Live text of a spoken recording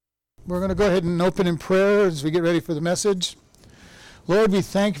We're going to go ahead and open in prayer as we get ready for the message. Lord, we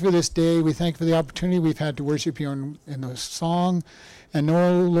thank you for this day. We thank you for the opportunity we've had to worship you in the song. And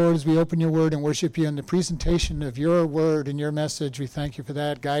Lord, as we open your word and worship you in the presentation of your word and your message, we thank you for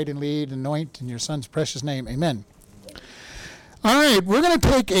that. Guide and lead, anoint in your son's precious name. Amen. All right, we're going to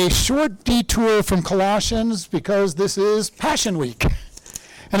take a short detour from Colossians because this is Passion Week.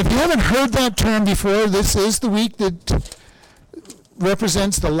 And if you haven't heard that term before, this is the week that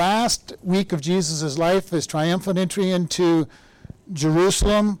represents the last week of Jesus' life, his triumphant entry into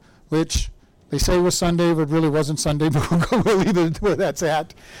Jerusalem, which they say was Sunday, but really wasn't Sunday, but we'll leave it where that's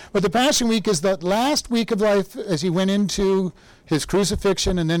at. But the Passion Week is that last week of life as he went into his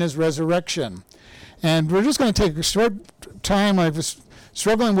crucifixion and then his resurrection. And we're just going to take a short time. I was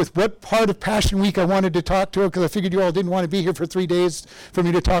struggling with what part of Passion Week I wanted to talk to, because I figured you all didn't want to be here for 3 days for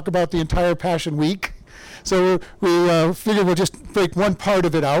me to talk about the entire Passion Week. So we figured we'll just break one part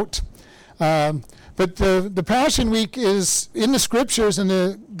of it out. But the Passion Week is, in the Scriptures and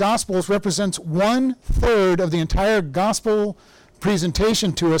the Gospels, represents 1/3 of the entire Gospel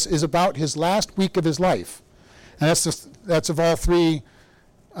presentation to us is about his last week of his life. And that's of all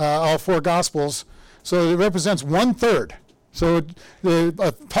four Gospels. So it represents 1/3. So the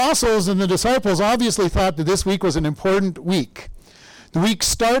apostles and the disciples obviously thought that this week was an important week. The week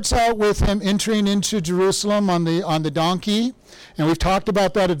starts out with him entering into Jerusalem on the donkey, and we've talked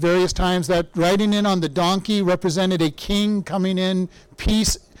about that at various times. That riding in on the donkey represented a king coming in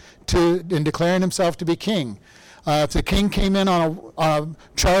peace and declaring himself to be king. If the king came in on a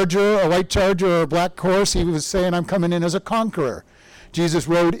charger, a white charger or a black horse, he was saying, "I'm coming in as a conqueror." Jesus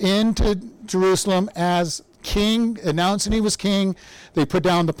rode into Jerusalem as king, announcing he was king. They put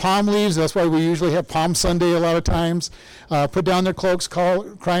down the palm leaves. That's why we usually have Palm Sunday a lot of times. Put down their cloaks,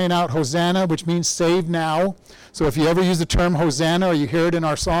 crying out Hosanna, which means save now. So if you ever use the term Hosanna or you hear it in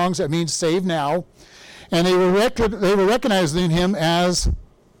our songs, that means save now. And they were recognizing him as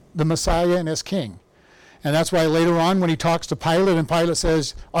the Messiah and as king. And that's why later on when he talks to Pilate and Pilate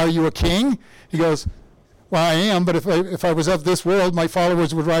says, "Are you a king?" He goes, "Well, I am, but if I was of this world, my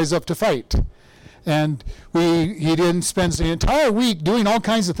followers would rise up to fight." And he then spends the entire week doing all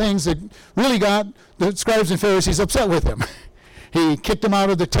kinds of things that really got the scribes and Pharisees upset with him. He kicked them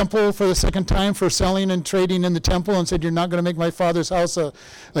out of the temple for the second time for selling and trading in the temple and said, "You're not going to make my father's house a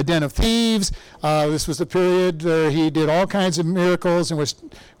den of thieves." This was the period where he did all kinds of miracles and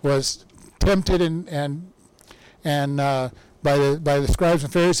was tempted and by the scribes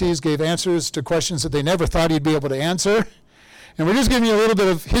and Pharisees, gave answers to questions that they never thought he'd be able to answer. And we're just giving you a little bit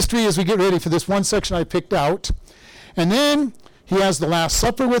of history as we get ready for this one section I picked out. And then he has the Last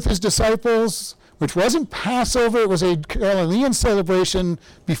Supper with his disciples, which wasn't Passover. It was a Galilean celebration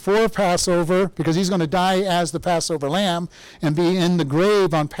before Passover, because he's going to die as the Passover lamb and be in the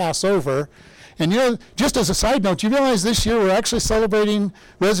grave on Passover. And just as a side note, you realize this year we're actually celebrating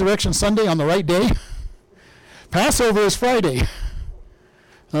Resurrection Sunday on the right day? Passover is Friday.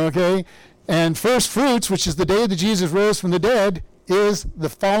 Okay? And First Fruits, which is the day that Jesus rose from the dead, is the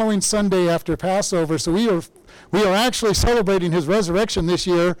following Sunday after Passover. So we are actually celebrating his resurrection this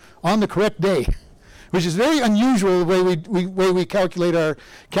year on the correct day, which is very unusual the way we calculate our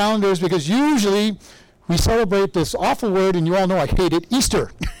calendars, because usually we celebrate this awful word, and you all know I hate it,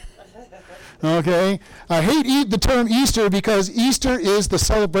 Easter. Okay? I hate the term Easter because Easter is the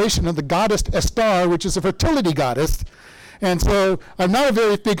celebration of the goddess Estar, which is a fertility goddess. And so I'm not a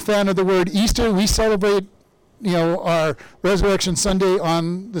very big fan of the word Easter. We celebrate, our Resurrection Sunday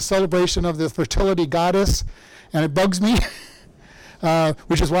on the celebration of the fertility goddess, and it bugs me,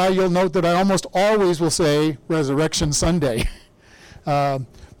 which is why you'll note that I almost always will say Resurrection Sunday. But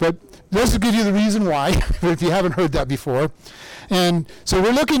this will give you the reason why, if you haven't heard that before. And so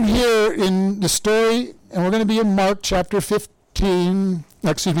we're looking here in the story, and we're going to be in Mark chapter 14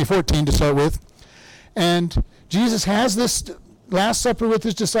 to start with. And Jesus has this Last Supper with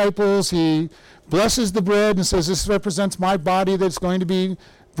his disciples. He blesses the bread and says, "This represents my body that's going to be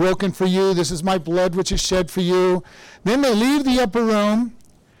broken for you. This is my blood which is shed for you." Then they leave the upper room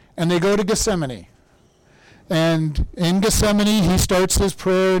and they go to Gethsemane. And in Gethsemane, he starts his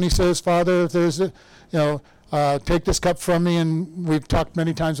prayer and he says, "Father, if there's take this cup from me." And we've talked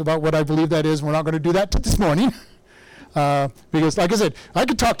many times about what I believe that is. We're not going to do that this morning. Because, like I said, I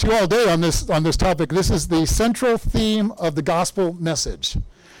could talk to you all day on this topic. This is the central theme of the gospel message.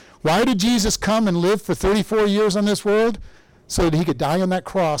 Why did Jesus come and live for 34 years on this world? So that he could die on that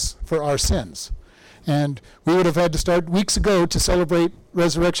cross for our sins. And we would have had to start weeks ago to celebrate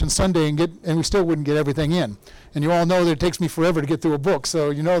Resurrection Sunday, and we still wouldn't get everything in. And you all know that it takes me forever to get through a book, so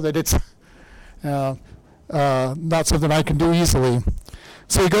you know that it's not something I can do easily.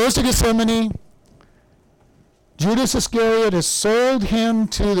 So he goes to Gethsemane. Judas Iscariot has sold him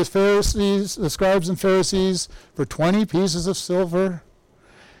to the Pharisees, the scribes and Pharisees, for 20 pieces of silver.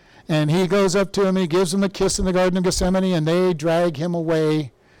 And he goes up to him, he gives him a kiss in the Garden of Gethsemane, and they drag him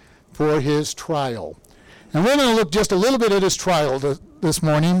away for his trial. And we're going to look just a little bit at his trial this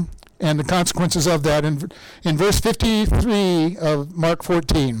morning and the consequences of that in verse 53 of Mark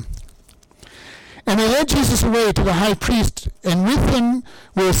 14. And they led Jesus away to the high priest, and with him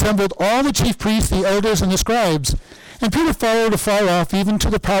were assembled all the chief priests, the elders, and the scribes. And Peter followed afar off, even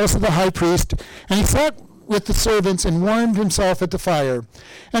to the palace of the high priest, and he sat with the servants and warmed himself at the fire.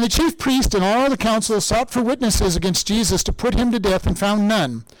 And the chief priest and all the council sought for witnesses against Jesus to put him to death, and found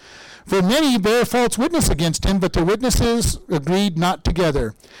none. For many bare false witness against him, but the witnesses agreed not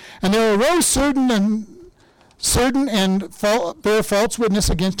together. And there arose certain bear false witness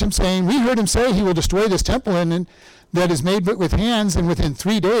against him, saying, We heard him say he will destroy this temple and that is made with hands, and within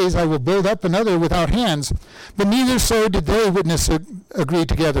 3 days I will build up another without hands. But neither so did they witness agree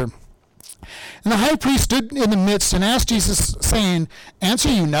together. And the high priest stood in the midst and asked Jesus, saying, Answer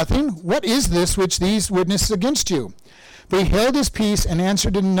you nothing? What is this which these witness against you? But he held his peace and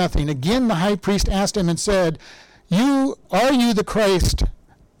answered him nothing. Again the high priest asked him and said, Are you the Christ,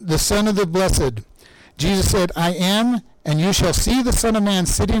 the Son of the Blessed? Jesus said, I am, and you shall see the Son of Man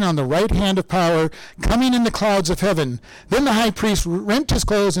sitting on the right hand of power, coming in the clouds of heaven. Then the high priest rent his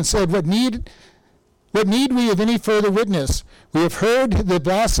clothes and said, What need we of any further witness? We have heard the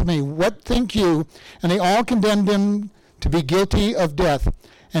blasphemy. What think you? And they all condemned him to be guilty of death.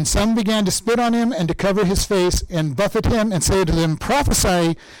 And some began to spit on him and to cover his face and buffet him and say to them,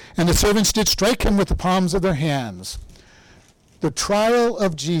 Prophesy. And the servants did strike him with the palms of their hands. The trial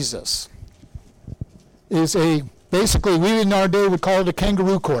of Jesus is basically, we in our day would call it a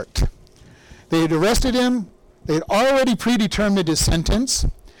kangaroo court. They had arrested him. They had already predetermined his sentence.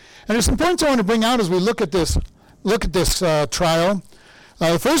 And there's some points I want to bring out as we look at this trial.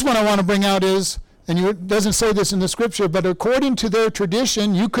 The first one I want to bring out is, and it doesn't say this in the scripture, but according to their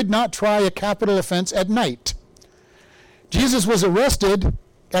tradition, you could not try a capital offense at night. Jesus was arrested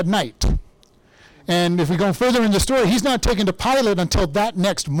at night. And if we go further in the story, he's not taken to Pilate until that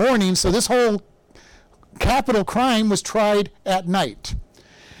next morning, so this whole capital crime was tried at night.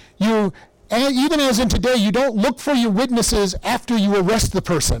 And even as in today, you don't look for your witnesses after you arrest the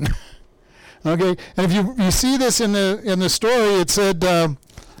person. Okay, and if you see this in the story, it said, and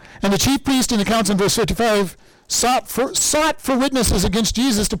the chief priest and the council in verse 55 sought for witnesses against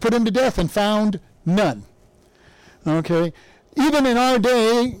Jesus to put him to death and found none. Okay, even in our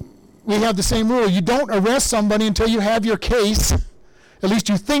day, we have the same rule. You don't arrest somebody until you have your case, at least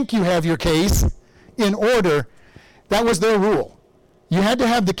you think you have your case, in order. That was their rule. You had to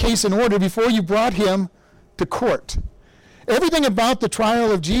have the case in order before you brought him to court. Everything about the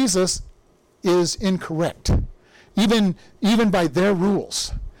trial of Jesus is incorrect, even by their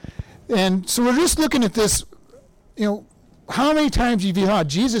rules. And so we're just looking at this, how many times have you thought,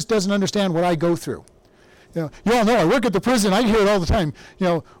 Jesus doesn't understand what I go through? You all know, I work at the prison, I hear it all the time.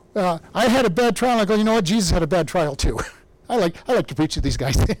 I had a bad trial, I go, you know what, Jesus had a bad trial too. I like to preach to these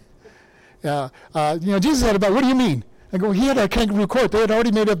guys. Jesus had a bad, what do you mean? I go, he had a kangaroo court. They had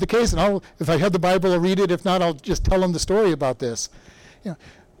already made up the case, and if I have the Bible, I'll read it. If not, I'll just tell them the story about this.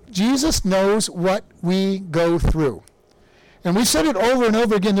 Jesus knows what we go through. And we've said it over and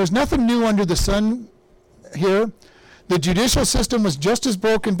over again. There's nothing new under the sun here. The judicial system was just as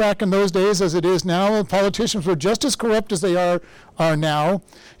broken back in those days as it is now. And politicians were just as corrupt as they are now.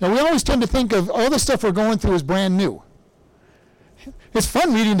 We always tend to think of all the stuff we're going through as brand new. It's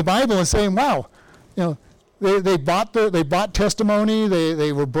fun reading the Bible and saying, wow, They bought testimony.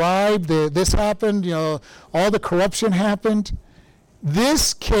 They were bribed. This happened. All the corruption happened.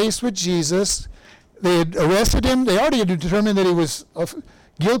 This case with Jesus, they had arrested him. They already had determined that he was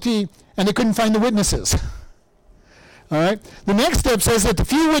guilty, and they couldn't find the witnesses. All right. The next step says that the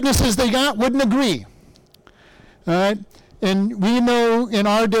few witnesses they got wouldn't agree. All right. And we know in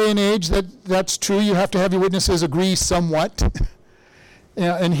our day and age that that's true. You have to have your witnesses agree somewhat.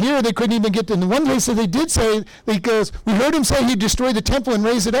 And here they couldn't even get to, in the one place that they did say, because we heard him say he'd destroy the temple and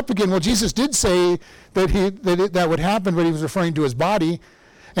raise it up again. Well, Jesus did say that would happen, but he was referring to his body.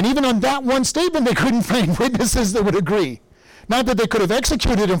 And even on that one statement, they couldn't find witnesses that would agree. Not that they could have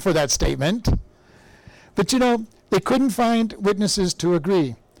executed him for that statement, but they couldn't find witnesses to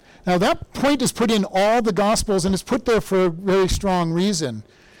agree. Now that point is put in all the Gospels, and it's put there for a very strong reason.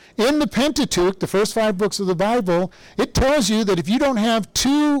 In the Pentateuch, the first 5 books of the Bible, it tells you that if you don't have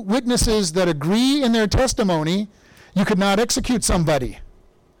 2 witnesses that agree in their testimony, you could not execute somebody.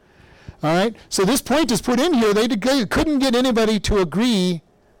 All right? So this point is put in here. They couldn't get anybody to agree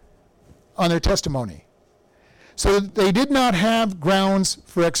on their testimony. So they did not have grounds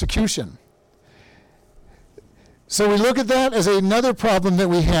for execution. So we look at that as another problem that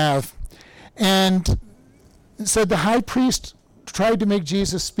we have. And it said the high priest tried to make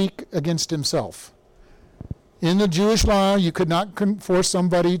Jesus speak against himself. In the Jewish law, you could not force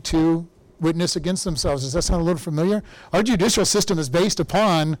somebody to witness against themselves. Does that sound a little familiar? Our judicial system is based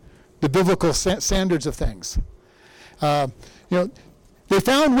upon the biblical standards of things. They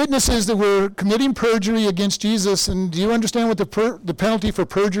found witnesses that were committing perjury against Jesus, and do you understand what the penalty for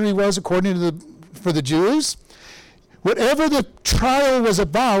perjury was according to for the Jews? Whatever the trial was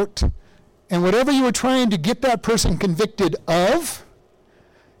about, and whatever you were trying to get that person convicted of,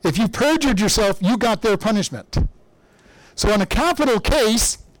 if you perjured yourself, you got their punishment. So on a capital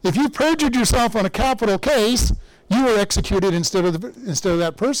case, if you perjured yourself on a capital case, you were executed instead of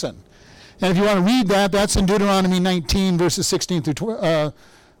that person. And if you want to read that, that's in Deuteronomy 19, verses 16 through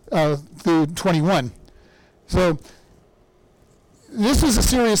 21. So this is a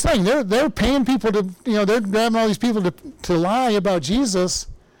serious thing. They're paying people to, they're grabbing all these people to lie about Jesus,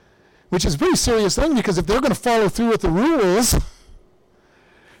 which is a pretty serious thing, because if they're going to follow through with the rules,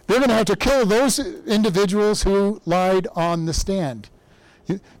 they're going to have to kill those individuals who lied on the stand.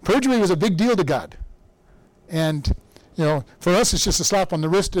 Perjury was a big deal to God. And, for us, it's just a slap on the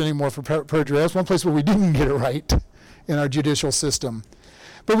wrist anymore for perjury. That's one place where we didn't get it right in our judicial system.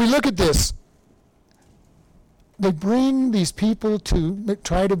 But we look at this. They bring these people to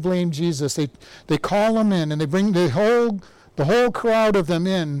try to blame Jesus. They call them in, and they bring the whole crowd of them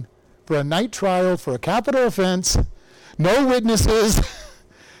in for a night trial for a capital offense, no witnesses,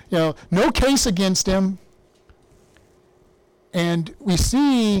 no case against him. And we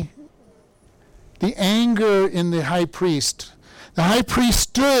see the anger in the high priest. The high priest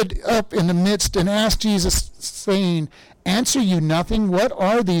stood up in the midst and asked Jesus, saying, "Answer you nothing? What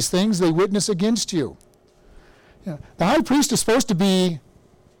are these things they witness against you?" The high priest is supposed to be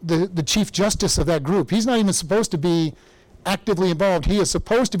the chief justice of that group. He's not even supposed to be actively involved. He is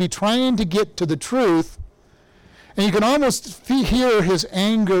supposed to be trying to get to the truth. And you can almost hear his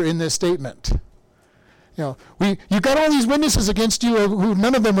anger in this statement. You've got all these witnesses against you who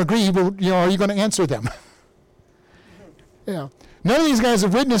none of them agree, but are you going to answer them? None of these guys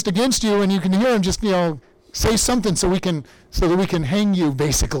have witnessed against you, and you can hear them just say something so that we can hang you,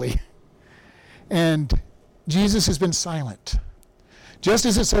 basically. And Jesus has been silent, just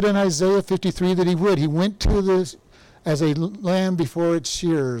as it said in Isaiah 53 that he would. He went to this as a lamb before its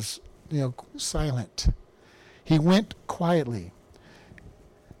shears, silent. He went quietly.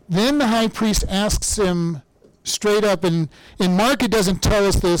 Then the high priest asks him straight up, and in Mark it doesn't tell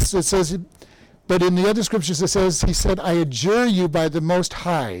us this, it says, but in the other scriptures it says, he said, "I adjure you by the Most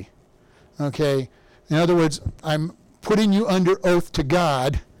High." Okay? In other words, I'm putting you under oath to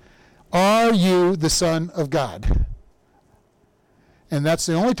God. Are you the Son of God? And that's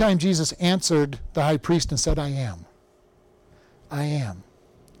the only time Jesus answered the high priest and said, "I am. I am."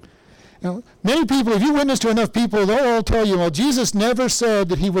 Many people, if you witness to enough people, they'll all tell you, well, Jesus never said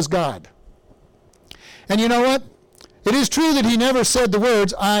that he was God. And you know what? It is true that he never said the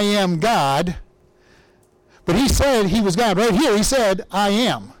words, "I am God," but he said he was God. Right here, he said, "I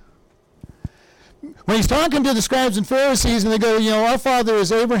am." When he's talking to the scribes and Pharisees, and they go, "Our father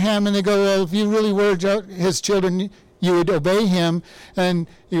is Abraham," and they go, "Well, if you really were his children, you would obey him." And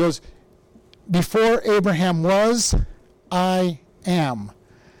he goes, "Before Abraham was, I am."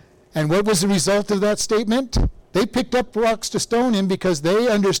 And what was the result of that statement? They picked up rocks to stone him because they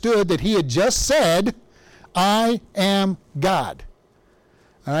understood that he had just said, "I am God."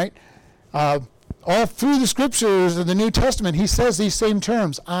 All right? All through the scriptures of the New Testament, he says these same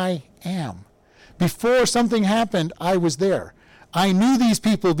terms, "I am." Before something happened, I was there. I knew these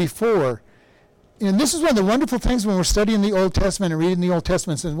people before. And this is one of the wonderful things when we're studying the Old Testament and reading the Old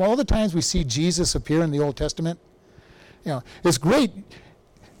Testament. And all the times we see Jesus appear in the Old Testament, it's great.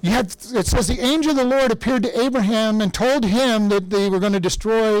 It says the angel of the Lord appeared to Abraham and told him that they were going to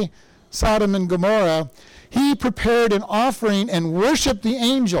destroy Sodom and Gomorrah. He prepared an offering and worshiped the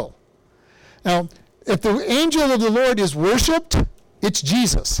angel. Now, if the angel of the Lord is worshipped, it's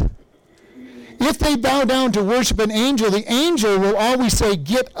Jesus. If they bow down to worship an angel, the angel will always say,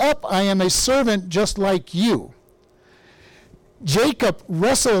 "Get up, I am a servant just like you." Jacob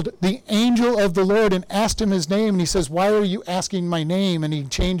wrestled the angel of the Lord and asked him his name, and he says, "Why are you asking my name?" And he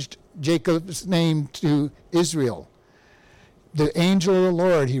changed Jacob's name to Israel. The angel of the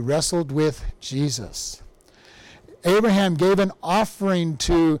Lord, he wrestled with Jesus. Abraham gave an offering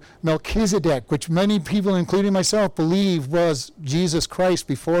to Melchizedek, which many people, including myself, believe was Jesus Christ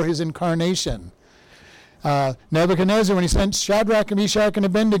before his incarnation. Nebuchadnezzar, when he sent Shadrach and Meshach and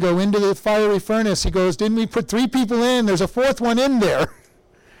Abednego into the fiery furnace, he goes, didn't we put 3 people in? There's a 4th one in there.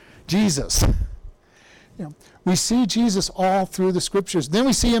 Jesus. We see Jesus all through the scriptures. Then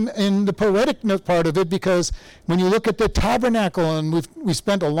we see him in the poetic part of it, because when you look at the tabernacle, and we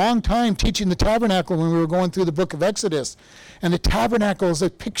spent a long time teaching the tabernacle when we were going through the book of Exodus, and the tabernacle is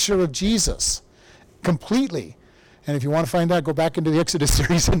a picture of Jesus completely. And if you want to find out, go back into the Exodus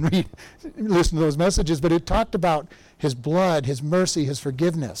series and listen to those messages. But it talked about his blood, his mercy, his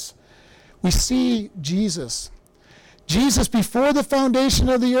forgiveness. We see Jesus. Jesus, before the foundation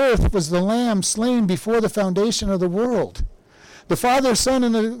of the earth, was the Lamb slain before the foundation of the world. The Father, Son,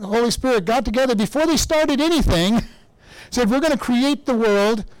 and the Holy Spirit got together before they started anything, said, we're going to create the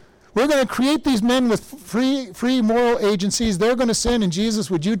world. We're going to create these men with free moral agencies. They're going to sin, and Jesus,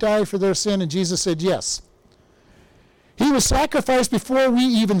 would you die for their sin? And Jesus said, yes. He was sacrificed before we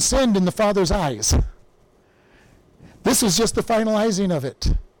even sinned in the Father's eyes. This was just the finalizing of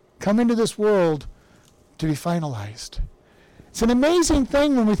it. Come into this world to be finalized. It's an amazing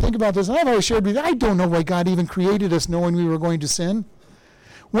thing when we think about this. And I've always shared with you, I don't know why God even created us knowing we were going to sin.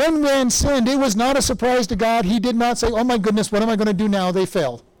 When man sinned, it was not a surprise to God. He did not say, oh my goodness, what am I going to do now? They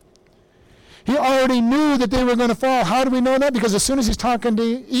fell. He already knew that they were going to fall. How do we know that? Because as soon as he's talking to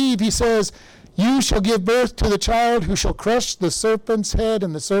Eve, he says, you shall give birth to the child who shall crush the serpent's head,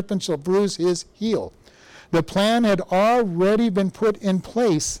 and the serpent shall bruise his heel. The plan had already been put in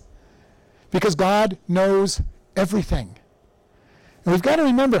place because God knows everything. And we've got to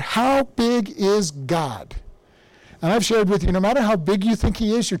remember, how big is God? And I've shared with you, no matter how big you think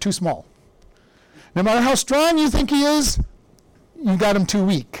he is, you're too small. No matter how strong you think he is, you got him too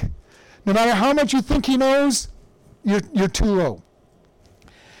weak. No matter how much you think he knows, you're too low.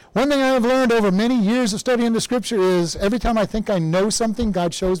 One thing I've learned over many years of studying the scripture is every time I think I know something,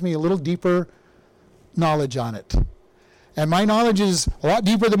 God shows me a little deeper knowledge on it. And my knowledge is a lot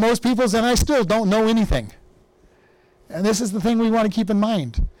deeper than most people's, and I still don't know anything. And this is the thing we want to keep in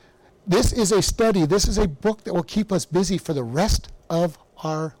mind. This is a study. This is a book that will keep us busy for the rest of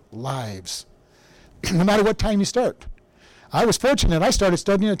our lives, no matter what time you start. I was fortunate. I started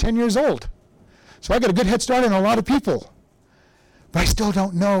studying at 10 years old. So I got a good head start on a lot of people. But I still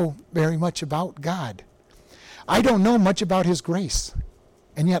don't know very much about God. I don't know much about his grace.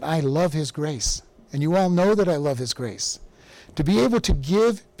 And yet I love his grace. And you all know that I love his grace. To be able to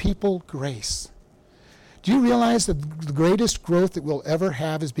give people grace. Do you realize that the greatest growth that we'll ever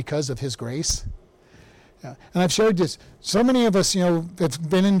have is because of his grace? Yeah. And I've shared this. So many of us, that's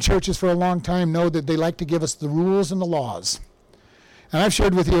been in churches for a long time know that they like to give us the rules and the laws. And I've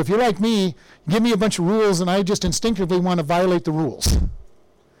shared with you, if you're like me, give me a bunch of rules and I just instinctively want to violate the rules.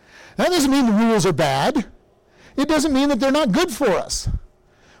 That doesn't mean the rules are bad. It doesn't mean that they're not good for us.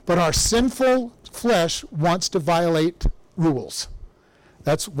 But our sinful flesh wants to violate rules.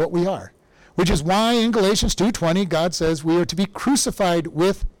 That's what we are. Which is why in Galatians 2:20, God says we are to be crucified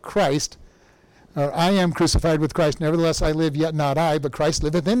with Christ. Or I am crucified with Christ. Nevertheless, I live, yet not I, but Christ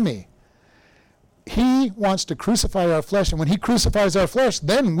liveth in me. He wants to crucify our flesh. And when he crucifies our flesh,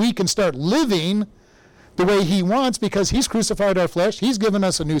 then we can start living the way he wants, because he's crucified our flesh. He's given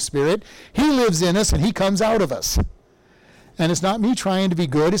us a new spirit. He lives in us and he comes out of us. And it's not me trying to be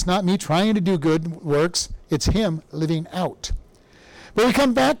good. It's not me trying to do good works. It's him living out. But we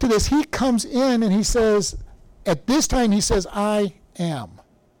come back to this. He comes in and he says, at this time he says, I am.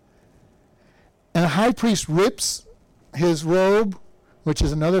 And the high priest rips his robe, which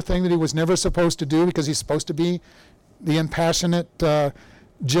is another thing that he was never supposed to do because he's supposed to be the impassionate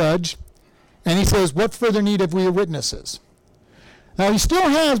judge. And he says, what further need have we of witnesses? Now he still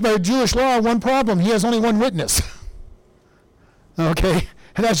has, by Jewish law, one problem. He has only one witness. Okay?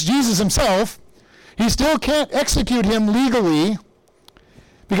 And that's Jesus himself. He still can't execute him legally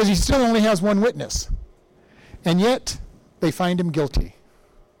because he still only has one witness. And yet, they find him guilty.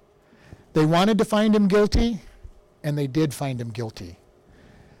 They wanted to find him guilty, and they did find him guilty.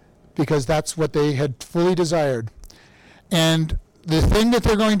 Because that's what they had fully desired. And the thing that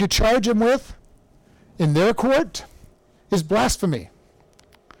they're going to charge him with in their court is blasphemy.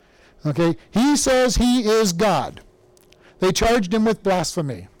 Okay? He says he is God. They charged him with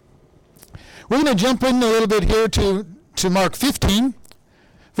blasphemy. We're going to jump in a little bit here to Mark 15,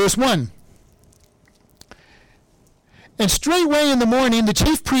 verse 1. And straightway in the morning the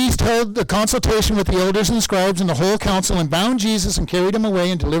chief priest held a consultation with the elders and the scribes and the whole council, and bound Jesus and carried him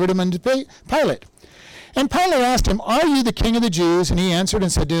away and delivered him unto Pilate. And Pilate asked him, Are you the king of the Jews? And he answered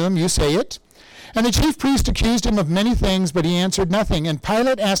and said to them, You say it. And the chief priest accused him of many things, but he answered nothing. And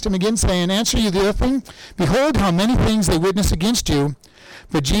Pilate asked him again, saying, Answer you the other thing? Behold, how many things they witness against you.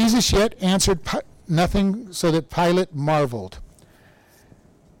 But Jesus yet answered nothing, so that Pilate marveled.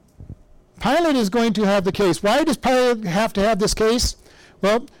 Pilate is going to have the case. Why does Pilate have to have this case?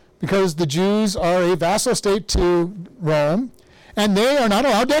 Well, because the Jews are a vassal state to Rome, and they are not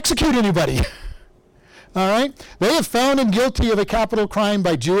allowed to execute anybody. All right? They have found him guilty of a capital crime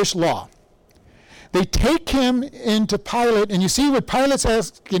by Jewish law. They take him into Pilate, and you see what Pilate's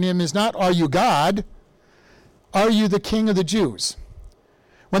asking him is not, are you God? Are you the king of the Jews?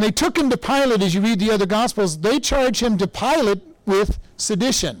 When they took him to Pilate, as you read the other Gospels, they charge him to Pilate with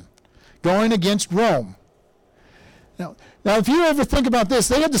sedition, going against Rome. Now, if you ever think about this,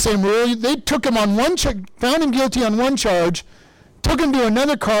 they had the same rule. They took him on one found him guilty on one charge, took him to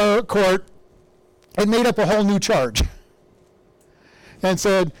another court, and made up a whole new charge. And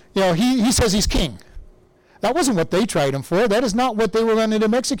said, he says he's king. That wasn't what they tried him for. That is not what they were wanting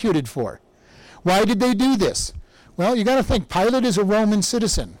him executed for. Why did they do this? Well, you got to think, Pilate is a Roman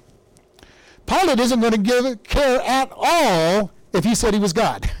citizen. Pilate isn't going to care at all if he said he was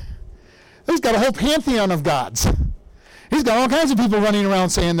God. He's got a whole pantheon of gods. He's got all kinds of people running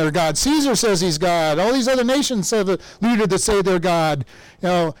around saying they're God. Caesar says he's God. All these other nations have a leader that say they're God.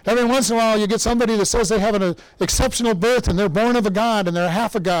 Every once in a while you get somebody that says they have an exceptional birth and they're born of a God and they're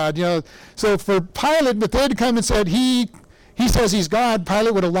half a God. So for Pilate, if they'd come and said he says he's God,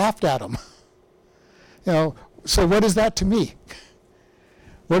 Pilate would have laughed at him. So what is that to me?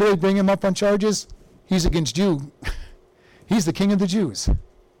 What do they bring him up on charges? He's against you. He's the king of the Jews.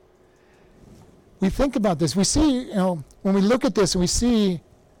 We think about this. We see, when we look at this, we see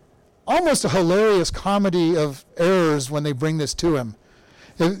almost a hilarious comedy of errors when they bring this to him.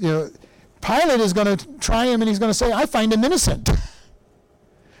 Pilate is going to try him and he's going to say, I find him innocent.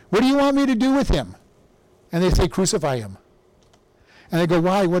 What do you want me to do with him? And they say, crucify him. And they go,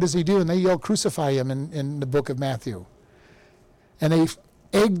 why? What does he do? And they yell, crucify him in the book of Matthew. And they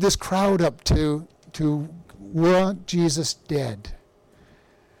egg this crowd up to want Jesus dead.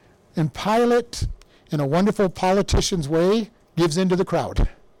 And Pilate, in a wonderful politician's way, gives in to the crowd. And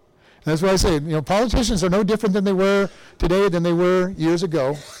that's why I say, politicians are no different than they were today than they were years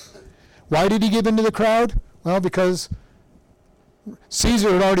ago. Why did he give in to the crowd? Well, because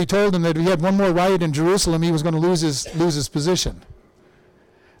Caesar had already told him that if he had one more riot in Jerusalem, he was going to lose his position.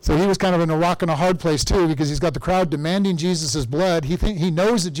 So he was kind of in a rock and a hard place too, because he's got the crowd demanding Jesus' blood. He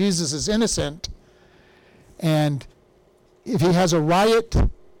knows that Jesus is innocent, and if he has a riot,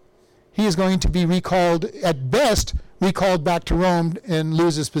 he is going to be recalled, at best, recalled back to Rome and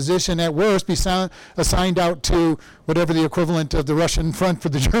lose his position. At worst, be assigned out to whatever the equivalent of the Russian front for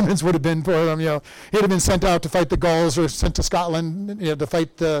the Germans would have been for him. He'd have been sent out to fight the Gauls or sent to Scotland to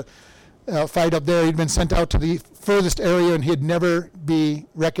fight the fight up there. He'd been sent out to the furthest area and he'd never be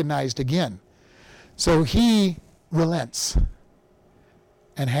recognized again. So he relents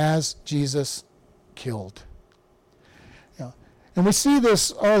and has Jesus killed. And we see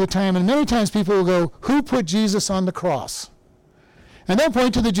this all the time, and many times people will go, who put Jesus on the cross? And they'll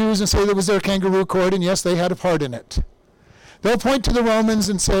point to the Jews and say there was their kangaroo court, and yes, they had a part in it. They'll point to the Romans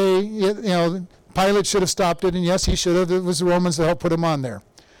and say, Pilate should have stopped it, and yes, he should have. It was the Romans that helped put him on there.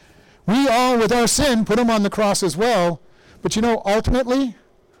 We all, with our sin, put him on the cross as well, but ultimately,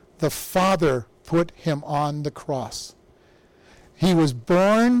 the Father put him on the cross. He was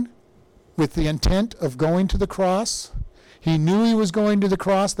born with the intent of going to the cross. He knew he was going to the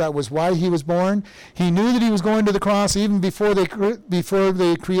cross. That was why he was born. He knew that he was going to the cross even before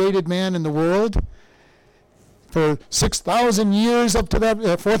they created man in the world. For 6,000 years up to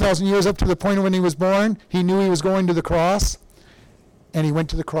that, 4,000 years up to the point when he was born, he knew he was going to the cross, and he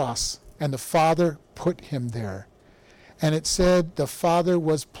went to the cross. And the Father put him there. And it said the Father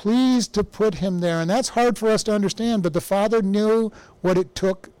was pleased to put him there. And that's hard for us to understand, but the Father knew what it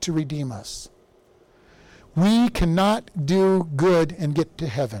took to redeem us. We cannot do good and get to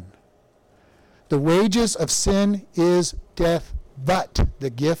heaven. The wages of sin is death, but the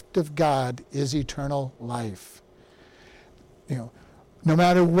gift of God is eternal life. No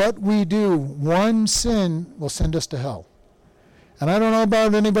matter what we do, one sin will send us to hell. And I don't know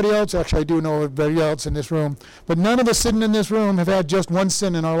about anybody else. Actually, I do know everybody else in this room. But none of us sitting in this room have had just one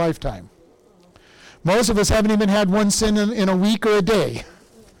sin in our lifetime. Most of us haven't even had one sin in a week or a day.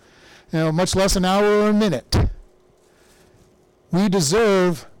 Much less an hour or a minute. We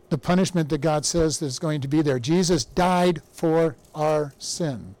deserve the punishment that God says is going to be there. Jesus died for our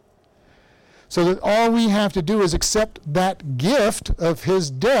sin. So that all we have to do is accept that gift of his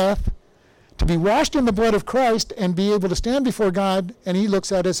death to be washed in the blood of Christ and be able to stand before God, and he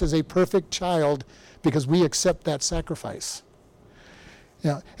looks at us as a perfect child because we accept that sacrifice.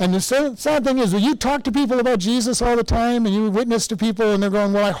 Yeah. And the sad thing is, when you talk to people about Jesus all the time and you witness to people and they're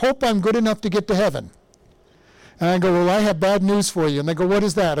going, well, I hope I'm good enough to get to heaven. And I go, well, I have bad news for you. And they go, what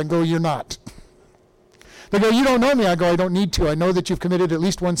is that? I go, you're not. They go, you don't know me. I go, I don't need to. I know that you've committed at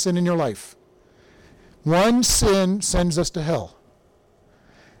least one sin in your life. One sin sends us to hell.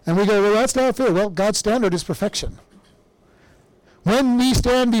 And we go, well, that's not fair. Well, God's standard is perfection. When we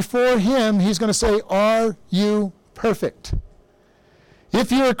stand before him, he's going to say, are you perfect?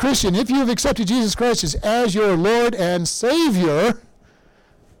 If you're a Christian, if you have accepted Jesus Christ as your Lord and Savior,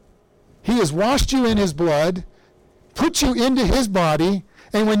 he has washed you in his blood, put you into his body,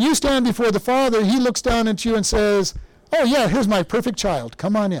 and when you stand before the Father, he looks down at you and says, oh yeah, here's my perfect child,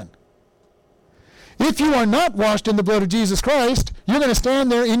 come on in. If you are not washed in the blood of Jesus Christ, you're going to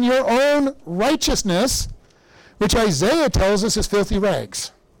stand there in your own righteousness, which Isaiah tells us is filthy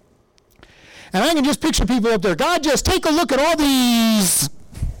rags. And I can just picture people up there, God, just take a look at all these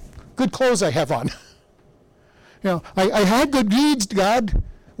good clothes I have on. I had good deeds, God.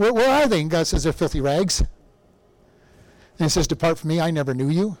 Where are they? And God says, they're filthy rags. And he says, depart from me, I never knew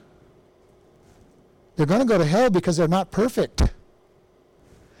you. They're going to go to hell because they're not perfect.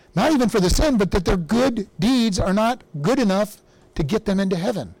 Not even for the sin, but that their good deeds are not good enough to get them into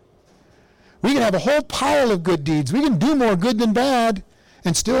heaven. We can have a whole pile of good deeds. We can do more good than bad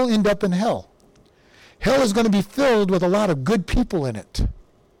and still end up in hell. Hell is going to be filled with a lot of good people in it.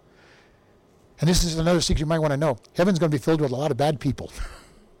 And this is another secret you might want to know. Heaven's going to be filled with a lot of bad people.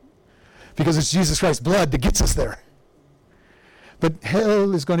 Because it's Jesus Christ's blood that gets us there. But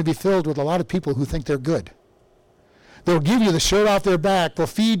hell is going to be filled with a lot of people who think they're good. They'll give you the shirt off their back. They'll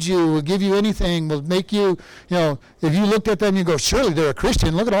feed you. Will give you anything. Will make you, if you looked at them, you go, surely they're a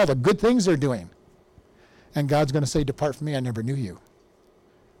Christian. Look at all the good things they're doing. And God's going to say, depart from me, I never knew you.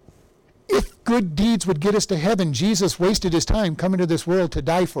 If good deeds would get us to heaven, Jesus wasted his time coming to this world to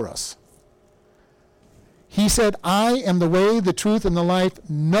die for us. He said, I am the way, the truth, and the life.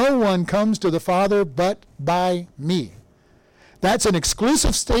 No one comes to the Father but by me. That's an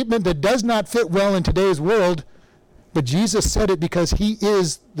exclusive statement that does not fit well in today's world, but Jesus said it because he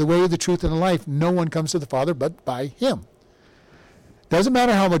is the way, the truth, and the life. No one comes to the Father but by him. Doesn't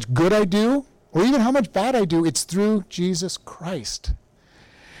matter how much good I do or even how much bad I do, it's through Jesus Christ.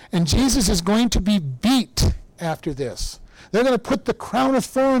 And Jesus is going to be beat after this. They're going to put the crown of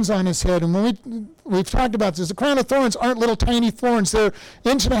thorns on his head. And when we've talked about this, the crown of thorns aren't little tiny thorns. They're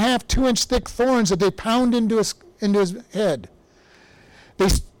 1.5 to 2-inch thick thorns that they pound into his head. They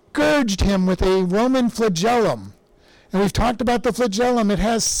scourged him with a Roman flagellum. And we've talked about the flagellum. It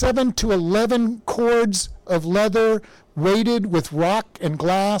has 7 to 11 cords of leather weighted with rock and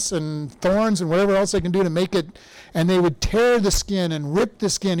glass and thorns and whatever else they can do to make it. And they would tear the skin and rip the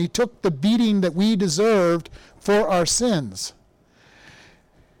skin. He took the beating that we deserved for our sins.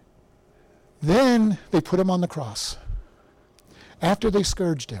 Then they put him on the cross after they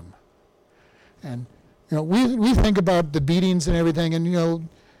scourged him. And we think about the beatings and everything, and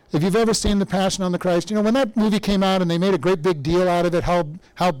if you've ever seen The Passion on the Christ, when that movie came out and they made a great big deal out of it,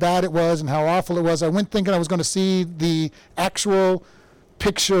 how bad it was and how awful it was, I went thinking I was going to see the actual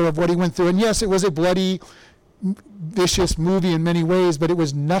picture of what he went through. And yes, it was a bloody, vicious movie in many ways, but it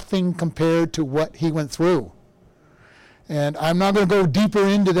was nothing compared to what he went through. And I'm not going to go deeper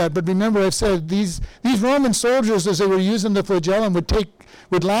into that, but remember I've said these Roman soldiers, as they were using the flagellum,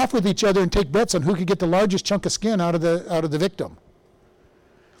 would laugh with each other and take bets on who could get the largest chunk of skin out of the victim.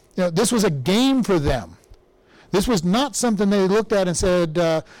 This was a game for them. This was not something they looked at and said,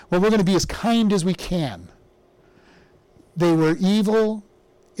 well, we're going to be as kind as we can. They were evil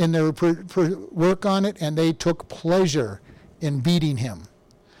in their work on it, and they took pleasure in beating him.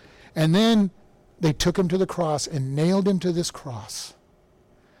 And then they took him to the cross and nailed him to this cross.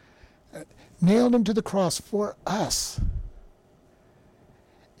 Nailed him to the cross for us.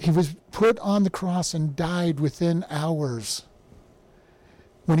 He was put on the cross and died within hours.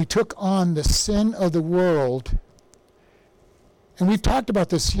 When he took on the sin of the world, and we've talked about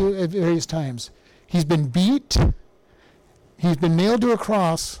this at various times, he's been beat, he's been nailed to a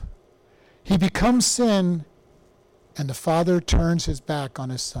cross, he becomes sin, and the Father turns his back on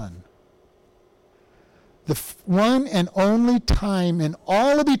his Son. The one and only time in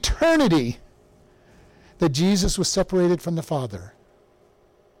all of eternity that Jesus was separated from the Father.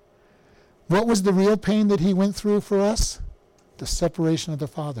 What was the real pain that he went through for us? The separation of the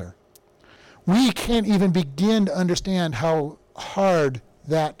Father. We can't even begin to understand how hard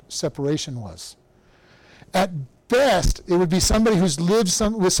that separation was. At best, it would be somebody who's lived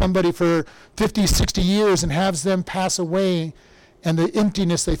with somebody for 50, 60 years and has them pass away and the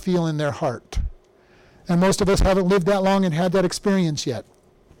emptiness they feel in their heart. And most of us haven't lived that long and had that experience yet.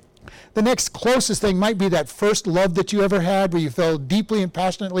 The next closest thing might be that first love that you ever had where you fell deeply and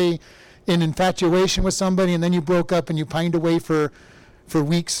passionately in infatuation with somebody and then you broke up and you pined away for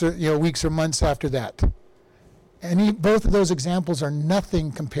weeks or months after that. And both of those examples are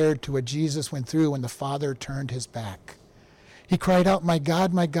nothing compared to what Jesus went through when the Father turned his back. He cried out, my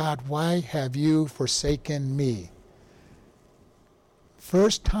God, why have you forsaken me?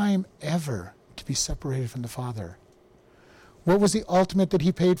 First time ever to be separated from the Father. What was the ultimate that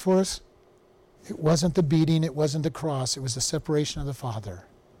he paid for us? It wasn't the beating, it wasn't the cross, it was the separation of the Father.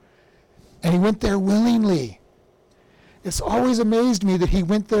 And he went there willingly. It's always amazed me that he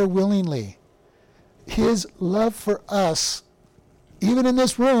went there willingly. His love for us, even in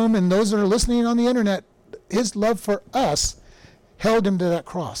this room and those that are listening on the internet, his love for us held him to that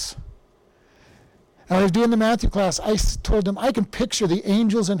cross. And I was doing the Matthew class, I told him, I can picture the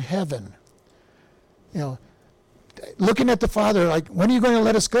angels in heaven, looking at the Father like, when are you going to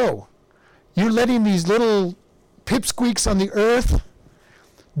let us go? You're letting these little pipsqueaks on the earth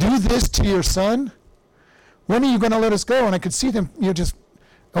do this to your son? When are you going to let us go? And I could see them, just,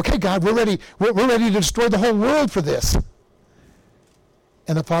 okay, God, we're ready. We're ready to destroy the whole world for this.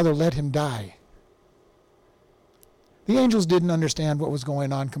 And the Father let him die. The angels didn't understand what was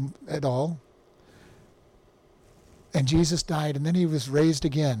going on at all. And Jesus died, and then he was raised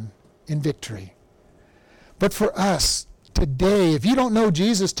again in victory. But for us, today, if you don't know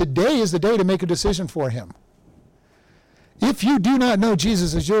Jesus, today is the day to make a decision for him. If you do not know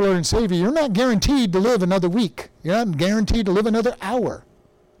Jesus as your Lord and Savior, you're not guaranteed to live another week. You're not guaranteed to live another hour.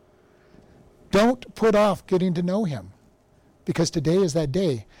 Don't put off getting to know him, because today is that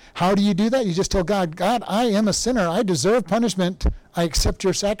day. How do you do that? You just tell God, God, I am a sinner. I deserve punishment. I accept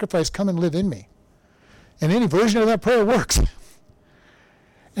your sacrifice. Come and live in me. And any version of that prayer works.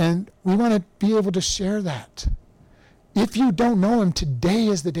 And we want to be able to share that. If you don't know him, today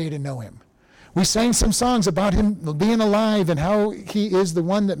is the day to know him. We sang some songs about him being alive and how he is the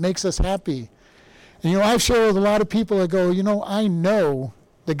one that makes us happy. And I've shared with a lot of people that go, I know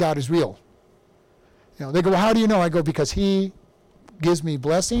that God is real. They go, well, how do you know? I go, because he gives me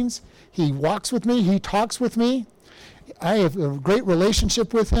blessings. He walks with me. He talks with me. I have a great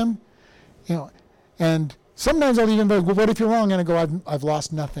relationship with him. And sometimes I'll even go, well, what if you're wrong? And I go, I've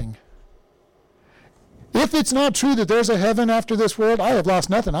lost nothing. If it's not true that there's a heaven after this world, I have lost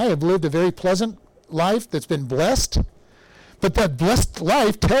nothing. I have lived a very pleasant life that's been blessed. But that blessed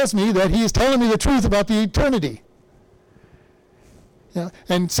life tells me that he is telling me the truth about the eternity.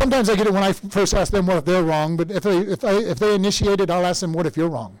 And sometimes I get it when I first ask them what if they're wrong, but if they initiate it, I'll ask them, what if you're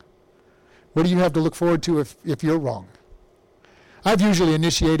wrong? What do you have to look forward to if you're wrong? I've usually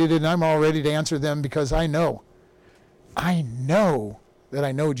initiated it, and I'm all ready to answer them because I know that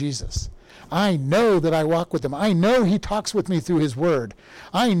I know Jesus. I know that I walk with him. I know he talks with me through his word.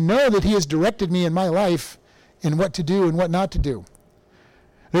 I know that he has directed me in my life in what to do and what not to do.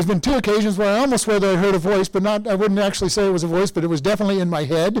 There's been 2 occasions where I almost swear that I heard a voice, but I wouldn't actually say it was a voice, but it was definitely in my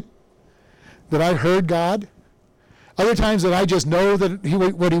head that I heard God. Other times that I just know that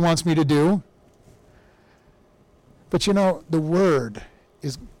what he wants me to do. But the word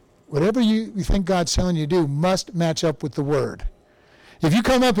is, whatever you think God's telling you to do must match up with the word. If you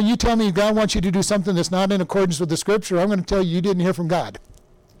come up and you tell me God wants you to do something that's not in accordance with the scripture, I'm going to tell you didn't hear from God.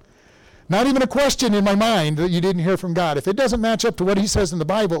 Not even a question in my mind that you didn't hear from God. If it doesn't match up to what he says in the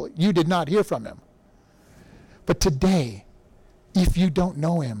Bible, you did not hear from him. But today, if you don't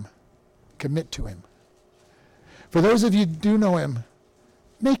know him, commit to him. For those of you who do know him,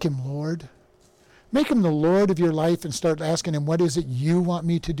 make him Lord. Make him the Lord of your life and start asking him, what is it you want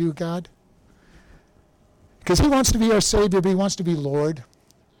me to do, God? Because he wants to be our Savior, but he wants to be Lord.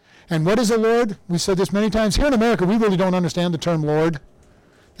 And what is a Lord? We've said this many times. Here in America, we really don't understand the term Lord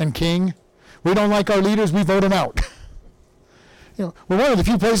and King. We don't like our leaders, we vote them out. We're one of the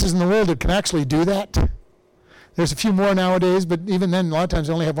few places in the world that can actually do that. There's a few more nowadays, but even then, a lot of times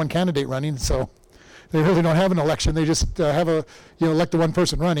they only have one candidate running, so they really don't have an election. They just elect the one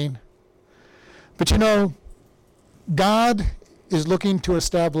person running. But God is looking to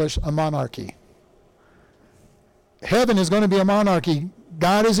establish a monarchy. Heaven is going to be a monarchy.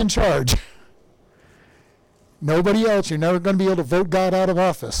 God is in charge. Nobody else. You're never going to be able to vote God out of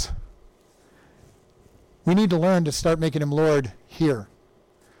office. We need to learn to start making him Lord here.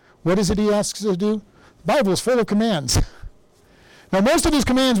 What is it he asks us to do? The Bible is full of commands. Now, most of his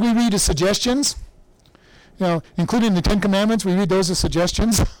commands we read as suggestions. Including the 10 Commandments, we read those as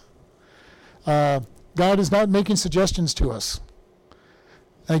suggestions. God is not making suggestions to us.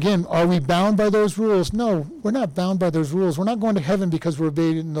 Again, are we bound by those rules? No, we're not bound by those rules. We're not going to heaven because we're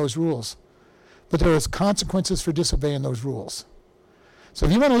obeying those rules. But there is consequences for disobeying those rules. So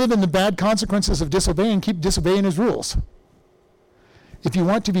if you want to live in the bad consequences of disobeying, keep disobeying his rules. If you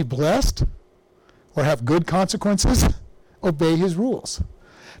want to be blessed or have good consequences, obey his rules.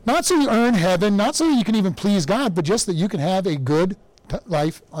 Not so you earn heaven, not so you can even please God, but just that you can have a good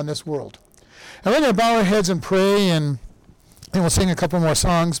life on this world. And we're going to bow our heads and pray, and we'll sing a couple more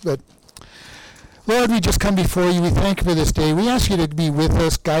songs. But Lord, we just come before you. We thank you for this day. We ask you to be with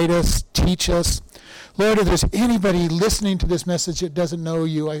us, guide us, teach us. Lord, if there's anybody listening to this message that doesn't know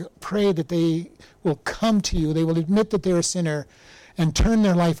you, I pray that they will come to you. They will admit that they're a sinner and turn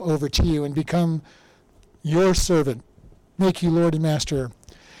their life over to you and become your servant. Make you Lord and Master.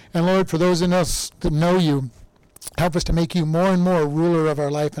 And Lord, for those in us that know you, help us to make you more and more ruler of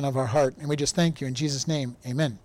our life and of our heart. And we just thank you in Jesus' name. Amen.